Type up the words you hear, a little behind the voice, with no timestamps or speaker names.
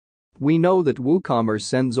We know that WooCommerce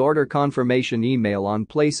sends order confirmation email on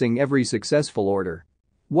placing every successful order.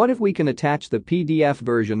 What if we can attach the PDF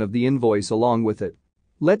version of the invoice along with it?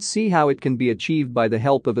 Let's see how it can be achieved by the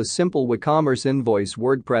help of a simple WooCommerce Invoice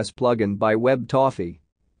WordPress plugin by WebToffee.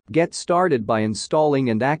 Get started by installing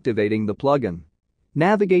and activating the plugin.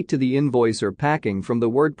 Navigate to the invoice or packing from the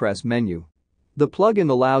WordPress menu. The plugin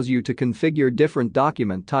allows you to configure different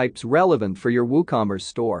document types relevant for your WooCommerce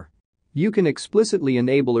store. You can explicitly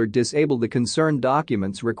enable or disable the concerned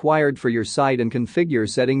documents required for your site and configure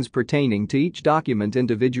settings pertaining to each document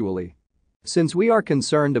individually. Since we are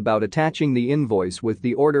concerned about attaching the invoice with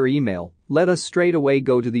the order email, let us straight away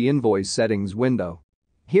go to the invoice settings window.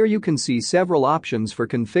 Here you can see several options for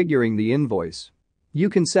configuring the invoice. You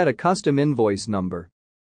can set a custom invoice number,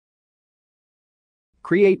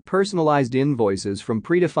 create personalized invoices from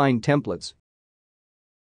predefined templates,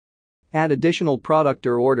 add additional product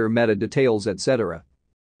or order meta details, etc.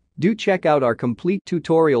 Do check out our complete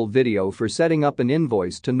tutorial video for setting up an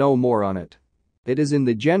invoice to know more on it. It is in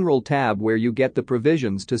the General tab where you get the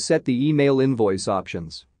provisions to set the email invoice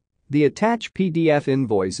options. The Attach PDF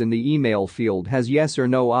invoice in the email field has yes or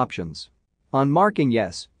no options. On marking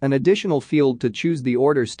yes, an additional field to choose the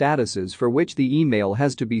order statuses for which the email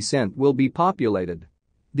has to be sent will be populated.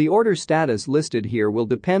 The order status listed here will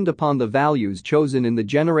depend upon the values chosen in the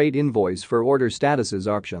Generate Invoice for Order Statuses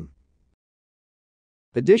option.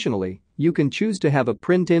 Additionally, you can choose to have a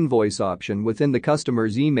print invoice option within the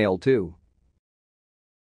customer's email too.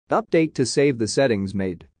 Update to save the settings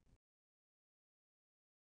made.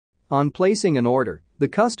 On placing an order, the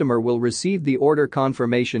customer will receive the order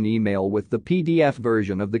confirmation email with the PDF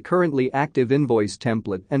version of the currently active invoice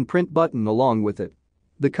template and print button along with it.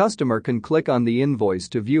 The customer can click on the invoice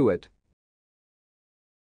to view it.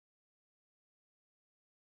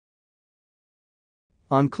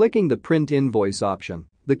 On clicking the print invoice option,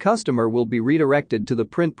 the customer will be redirected to the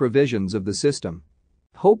print provisions of the system.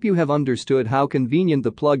 Hope you have understood how convenient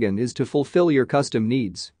the plugin is to fulfill your custom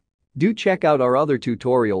needs. Do check out our other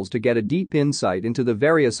tutorials to get a deep insight into the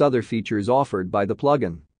various other features offered by the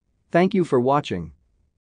plugin. Thank you for watching.